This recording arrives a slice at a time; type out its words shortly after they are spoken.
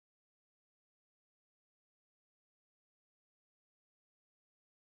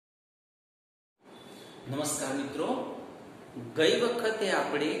નમસ્કાર મિત્રો, ગઈ વખતે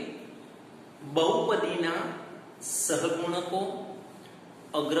આપણે બહુપદીના સહગુણકો,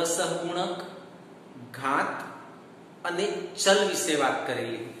 અગ્ર સહગુણક, ઘાત અને ચલ વિશે વાત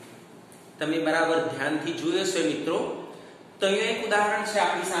કરેલી. તમે બરાબર ધ્યાનથી જોયો છો મિત્રો. તો અહીંયા એક ઉદાહરણ છે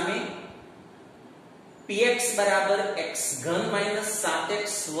આપણી સામે. px બરાબર x3 - 7x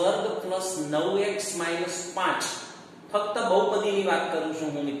વર્ગ પ્લસ 9x - 5. ફક્ત બહુપદીની વાત કરું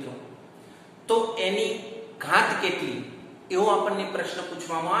છું હું મિત્રો. તો એની ઘાત કેટલી એવો આપણને પ્રશ્ન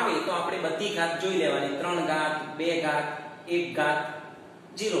પૂછવામાં આવે તો આપણે બધી ઘાત જોઈ લેવાની. 3 ઘાત, 2 ઘાત, 1 ઘાત,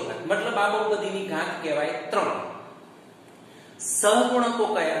 0 ઘાત. મતલબ આ બહુપદીની ઘાત કહેવાય 3. સહગુણકો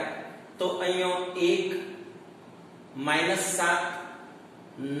કયા? તો અહીંયા 1 - 7,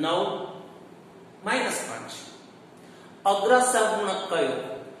 9 - 5. અગ્ર સહગુણક કયો?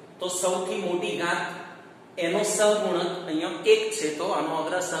 તો સૌથી મોટી ઘાત એનો સહગુણક અહીંયા 1 છે, તો આનો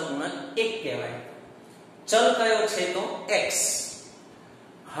અગ્ર સહગુણક 1 કહેવાય. ચલ કયો છે? તો x.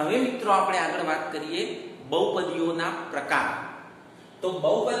 હવે મિત્રો આપણે આગળ વાત કરીએ બહુપદીઓના પ્રકાર. તો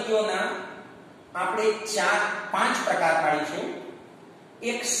બહુપદીઓના આપણે 5 પ્રકાર પાડીશું.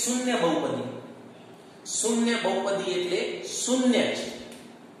 એક શૂન્ય બહુપદી. શૂન્ય બહુપદી એટલે શૂન્ય છે.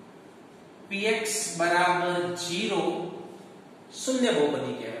 px બરાબર 0 શૂન્ય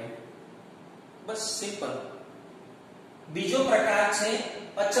બહુપદી કહેવાય. બસ સિમ્પલ. બીજો પ્રકાર છે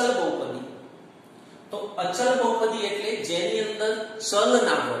અચલ બહુપદી. તો અચલ બહુપદી એટલે જેની અંદર ચલ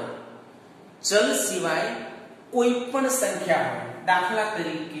ના હોય, ચલ સિવાય કોઈ પણ સંખ્યા હોય. દાખલા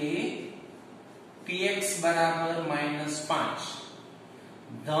તરીકે px બરાબર -5.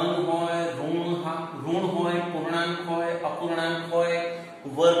 ધન હોય, ઋણ હોય, પૂર્ણાંક હોય, અપૂર્ણાંક હોય,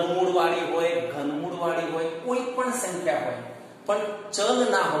 વર્ગમૂળ વાળી હોય, ઘનમૂળ વાળી હોય, કોઈ પણ સંખ્યા હોય પણ ચલ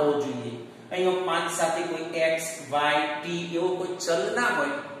ના હોવો જોઈએ. અહીંયા 5 સાથે કોઈ x, y, t એવો કોઈ ચલ ના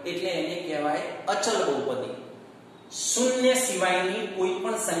હોય એટલે એને કહેવાય અચલ બહુપદી. શૂન્ય સિવાયની કોઈ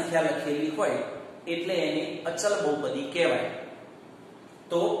પણ સંખ્યા લખેલી હોય એટલે એને અચલ બહુપદી કહેવાય.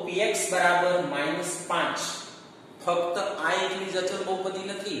 તો px બરાબર -5 ફક્ત આ એકલી જ અચલ બહુપદી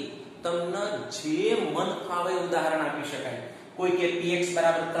નથી. તમને જે મન ફાવે ઉદાહરણ આપી શકાય. કોઈ કે px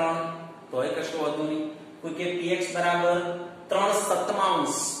બરાબર 3 તોય કશો વાંધો નહીં. કોઈ કે px બરાબર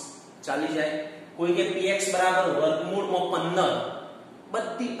 3/7 ચાલી જાય. કોઈ કે px બરાબર વર્ગમૂળમાં 15.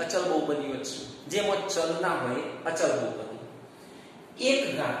 બધી અચલ બહુપદીઓ છે જેમાં ચલ ના હોય, અચલ બહુપદી. એક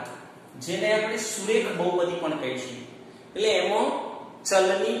ઘાત જેને આપણે સુરેખ બહુપદી પણ કહીશું. એટલે એમાં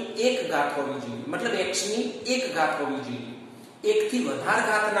ચલની એક ઘાત હોવી જોઈએ, મતલબ x ની એક ઘાત હોવી જોઈએ. એકથી વધારે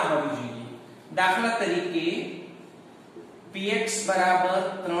ઘાત ના હોવી જોઈએ. દાખલા તરીકે px બરાબર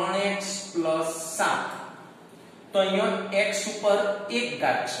 3x + 7. તો અહીંયા x ઉપર એક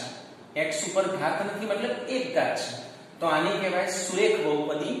ઘાત છે. x ઉપર ઘાત નથી, મતલબ એક ઘાત છે. તો આને કહેવાય સુરેખ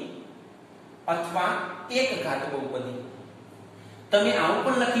બહુપદી અથવા એક ઘાત બહુપદી. તમે આવું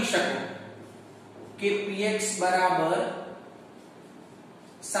પણ લખી શકો કે px બરાબર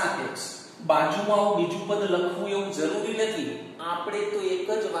 7x. બાજુમાં આવું બીજું પદ લખવું એવું જરૂરી નથી. આપણે તો એક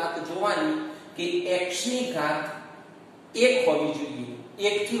જ વાત જોવાની કે x ની ઘાત 1 હોવી જોઈએ,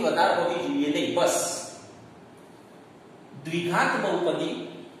 1 થી વધારે હોવી જોઈએ નહીં, બસ. દ્વિઘાત બહુપદી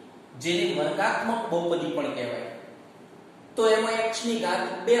જેને વર્ગાત્મક બહુપદી પણ કહેવાય. તો એમાં x ની ઘાત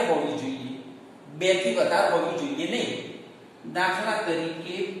 2 હોવી જોઈએ, 2 થી વધારે હોવી જોઈએ નહીં. દાખલા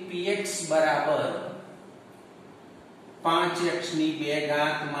તરીકે px બરાબર 5x ની 2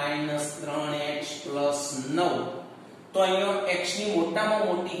 ઘાત -3x + 9. તો અહીંયા x ની મોટામાં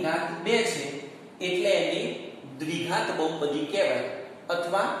મોટી ઘાત 2 છે એટલે એને દ્વિઘાત બહુપદી કહેવાય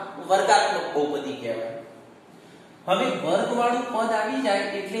અથવા વર્ગાત્મક બહુપદી કહેવાય. હવે વર્ગવાળું પદ આવી જાય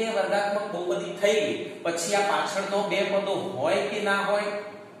એટલે એ વર્ગાત્મક બહુપદી થઈ ગઈ. પછી આ પાછળનો બે પદો હોય કે ના હોય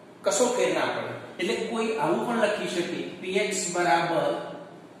કશો ફેર ના પડે. એટલે કોઈ આવું પણ લખી શકે px બરાબર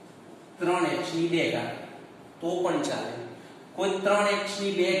 3x ની 2 ઘાત તો પણ ચાલે. કોઈ 3x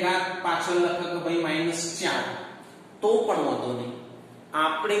ની 2 ઘાત પાછળ લખે કે ભાઈ -4 તો પણ વાંધો નહીં.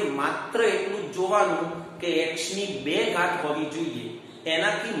 આપણે માત્ર એટલું જ જોવાનું કે x ની 2 ઘાત હોવી જોઈએ,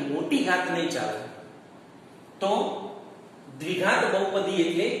 એનાથી મોટી ઘાત નહીં ચાલે. તો દ્વિઘાત બહુપદી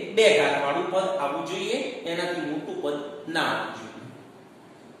એટલે 2 ઘાત વાળું પદ આવવું જોઈએ, એનાથી મોટું પદ ના આવવું જોઈએ.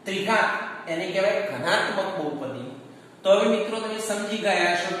 ત્રિઘાત એને કહેવાય ઘનાત્મક બહુપદી. તો હવે મિત્રો તમે સમજી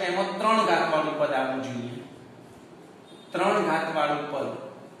ગયા છો કે એમાં 3 ઘાત વાળું પદ આવવું જોઈએ. 3 ઘાત વાળું પદ.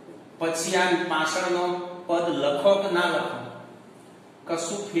 પછી આ પાછળનો પદ લખો કે ના લખો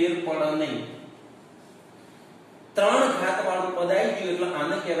કશું ફેર પડે નહીં. 3 ઘાત વાળું પદ આવી ગયું એટલે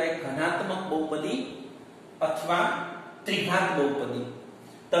આને કહેવાય ઘનાત્મક બહુપદી અથવા ત્રિઘાત બહુપદી.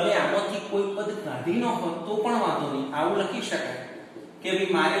 તમે આમાંથી કોઈ પદ કાઢી ન હોય તો પણ વાંધો નહીં, આવું લખી શકાય કે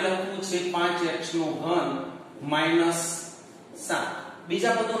ભાઈ મારે લખવું છે 5x નો ઘન માઈનસ 7.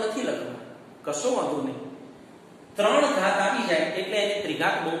 બીજા પદો નથી લખવા, કશો વાંધો નહીં. 3 ઘાત આવી જાય એટલે એને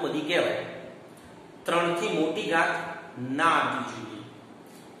ત્રિઘાત બહુપદી કહેવાય. 3 થી મોટી ઘાત ના આવવી જોઈએ.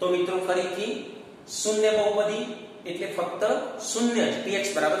 તો મિત્રો ફરીથી શૂન્ય બહુપદી એટલે ફક્ત શૂન્ય જ, px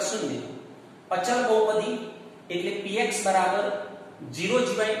બરાબર 0. અચળ બહુપદી એટલે px બરાબર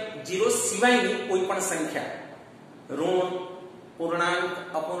 0 સિવાયની કોઈ પણ સંખ્યા, ઋણ, પૂર્ણાંક,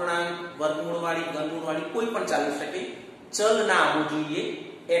 અપૂર્ણાંક, વર્ગમૂળવાળી, ઘનમૂળવાળી કોઈ પણ ચાલી શકે. ચલ ના આવવું જોઈએ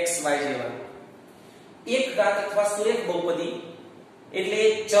x y જેવા. એક ઘાત અથવા સુરેખ બહુપદી એટલે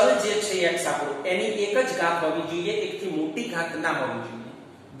ચલ જે છે x આપણો એની એક જ ઘાત હોવી જોઈએ, એકથી મોટી ઘાત ના હોવી જોઈએ.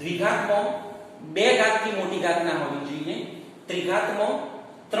 દ્વિઘાતમાં 2 ઘાતથી મોટી ઘાત ના હોવી જોઈએ. ત્રિઘાતમાં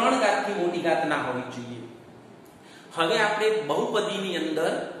 3 ઘાતથી મોટી ઘાત ના હોવી જોઈએ. હવે આપણે બહુપદીની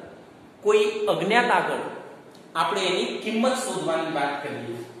અંદર કોઈ અજ્ઞાત આગળ આપણે એની કિંમત શોધવાની વાત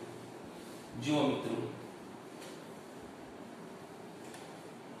કરીએ. જુઓ મિત્રો,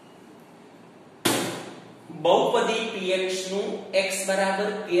 બહુપદી px નું x બરાબર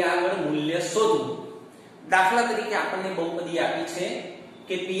k આગળ મૂલ્ય શોધવું. દાખલા તરીકે આપણને બહુપદી આપી છે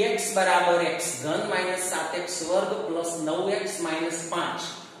કે px બરાબર x ઘન 7x વર્ગ 9x 5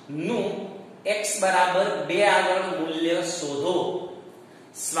 નું x બરાબર 2 આગળ મૂલ્ય શોધો.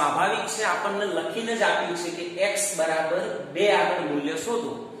 સ્વાભાવિક છે, આપણને લખીને જ આપ્યું છે કે x બરાબર 2 આગળ મૂલ્ય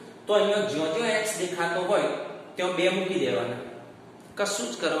શોધો. તો અહીંયા જ્યાં x દેખાતો હોય ત્યાં 2 મૂકી દેવાના, કશું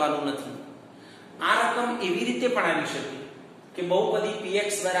જ કરવાનું નથી. આ રકમ એવી રીતે પણ આવી શકે કે બહુપદી px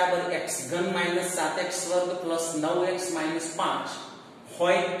બરાબર x ઘન 7x વર્ગ 9x 5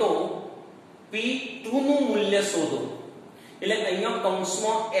 હોય તો p2 નું મૂલ્ય શોધો. એટલે અહીંયા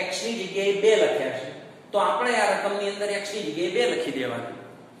કૌંસમાં x ની જગ્યાએ 2 લખ્યા છે, તો આપણે આ રકમની અંદર x ની જગ્યાએ 2 લખી દેવાનું.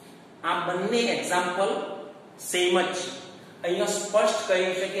 આ બંને એક્ઝામ્પલ સેમ જ છે. અહીંયા સ્પષ્ટ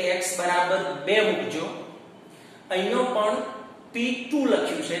કહ્યું છે કે x બરાબર 2 મૂકજો. અહીંયા પણ p2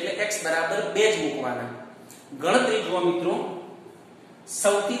 લખ્યું છે એટલે x બરાબર 2 જ મૂકવાના. ગણતરી જુઓ મિત્રો,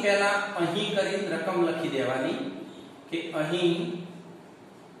 સૌથી પહેલા અહીં કરીને રકમ લખી દેવાની કે અહીં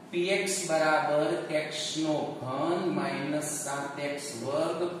px બરાબર x નો ઘન 7x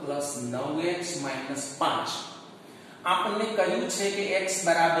વર્ગ 9x 5. આપણને કહ્યું છે કે x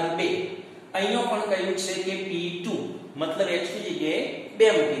બરાબર 2. અહીંયા પણ કહ્યું છે કે p2 મતલબ x ની જગ્યાએ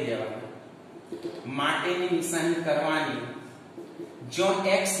 2 મૂકી દેવાનું. માટેની નિશાની કરવાની, જો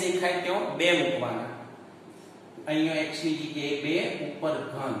x દેખાય ત્યાં 2 મૂકવાના. અહીંયા x ની જગ્યાએ 2 ઉપર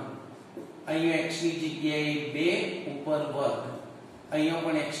ઘન, અહીંયા x ની જગ્યાએ 2 ઉપર વર્ગ, અહીંયા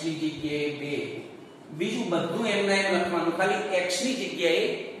પણ x ની જગ્યાએ 2. બીજું બધું એમના એમ લખવાનું, ખાલી x ની જગ્યાએ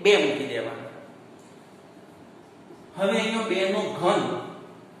 2 મૂકી દેવાનું. હવે અહીંયા 2 નો ઘન,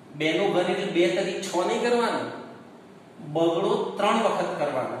 2 નો ઘન એટલે 2 તરી 6 નહીં કરવાનું, બગડો 3 વખત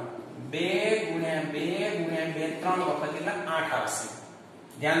કરવાનો. 2 ગુણ્યા 2 ગુણ્યા 2 3 વખત એટલે 8 આવશે.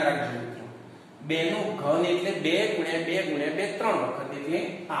 ધ્યાન રાખજો મિત્રો, 2 નો ઘન એટલે 2 ગુણ્યા 2 ગુણ્યા 2 3 વખત એટલે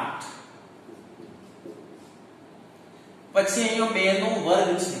 8. પછી અહીંયા 2 નો વર્ગ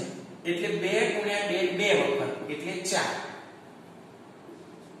છે એટલે 2 ગુણ્યા 2 2 વખત એટલે 4.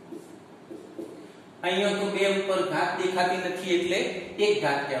 અહીંયા તો 2 ઉપર ઘાત દેખાતી નથી એટલે એક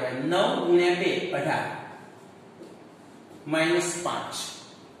ઘાત કહેવાય. 9 ગુણ્યા 2 18 5.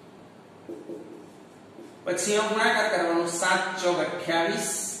 પછી અહીંયા ગુણાકાર કરવાનો, 7 ચોક 28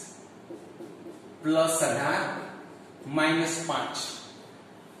 પ્લસ 18 5.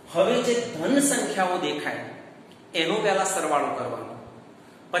 હવે જે ધન સંખ્યાઓ દેખાય એનો પહેલા સરવાળો કરવાનો,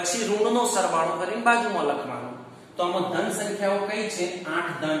 પછી ઋણનો સરવાળો કરીને બાજુમાં લખવાનો. તો આમાં ધન સંખ્યાઓ કઈ છે?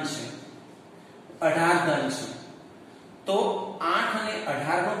 8 ધન છે, 18 ધન છે. તો 8 અને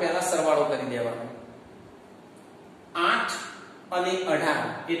 18 નો પહેલા સરવાળો કરી દેવાનો. 8 અને 18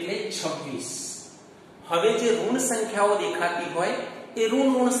 એટલે 26. હવે જે ઋણ સંખ્યાઓ દેખાતી હોય એ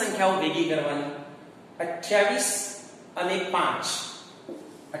ઋણ સંખ્યાઓ ભેગી કરવાની. 28 અને 5,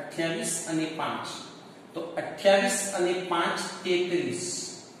 28 અને 5. તો 28 અને 5 33.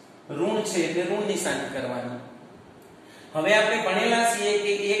 ઋણ છે એટલે ઋણ નિશાની કરવાની. હવે આપણે ભણેલા છીએ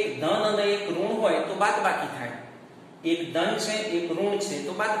કે એક ધન અને એક ઋણ હોય તો બાદબાકી થાય. એક ધન છે એક ઋણ છે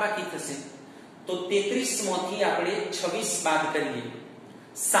તો બાદબાકી થશે. તો 33 માંથી આપણે 26 બાદ કરીએ,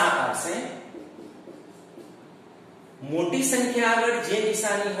 7 આવશે. મોટી સંખ્યા આગળ જે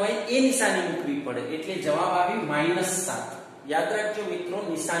નિશાની હોય એ નિશાની મૂકવી પડે એટલે જવાબ આવી -7. યાદ રાખજો મિત્રો,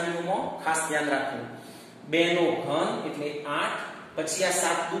 નિશાનીઓમાં ખાસ ધ્યાન રાખવું. 2 નો ઘન એટલે 8, પછી આ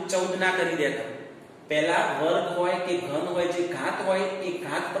 7 દુ 14 ના કરી દેતા. પહેલા વર્ગ હોય કે ઘન હોય, જે ઘાત હોય એ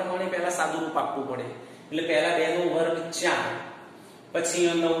ઘાત પ્રમાણે પહેલા સાદું રૂપ આપવું પડે. એટલે પહેલા 2 નો વર્ગ 4, પછી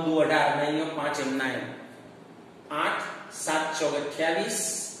 9 દુ 18 અને 5 એમના એમ 8 7 ચોક 28,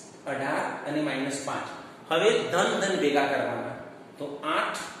 18 અને -5. હવે ધન ભેગા કરવાના, તો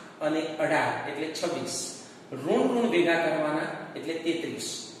 8 અને 18 એટલે 26. ઋણ ભેગા કરવાના એટલે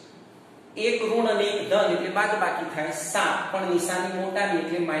 33. એક ઋણ અને એક ધન એટલે બાદબાકી થાય 7, પણ નિશાની મોટાની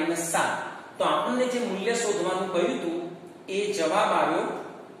એટલે -7. તો આપણને જે મૂલ્ય શોધવાનું કહ્યું હતું એ જવાબ આવ્યો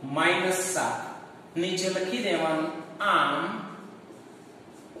 -7. નીચે લખી દેવાનું, આમ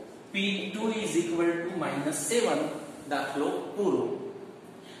P2 = -7. દાખલો પૂરો.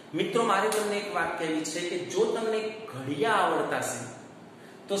 મિત્રો, મારે તમને એક વાત કહેવી છે કે જો તમને ઘડિયા આવડતા છે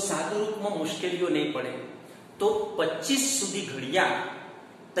તો સાદુરૂપમાં મુશ્કેલીઓ નહીં પડે. તો 25 સુધી ઘડિયા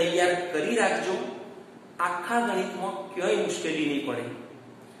તૈયાર કરી રાખજો. આખા ગણિતમાં ક્યાંય મુશ્કેલી નહીં પડે.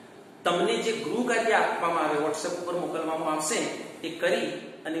 તમને જે ગૃહ કાર્ય આપવામાં આવે, WhatsApp ઉપર મોકલવામાં આવશે, એ કરી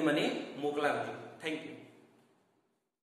અને મને મોકલાવજો. Thank you.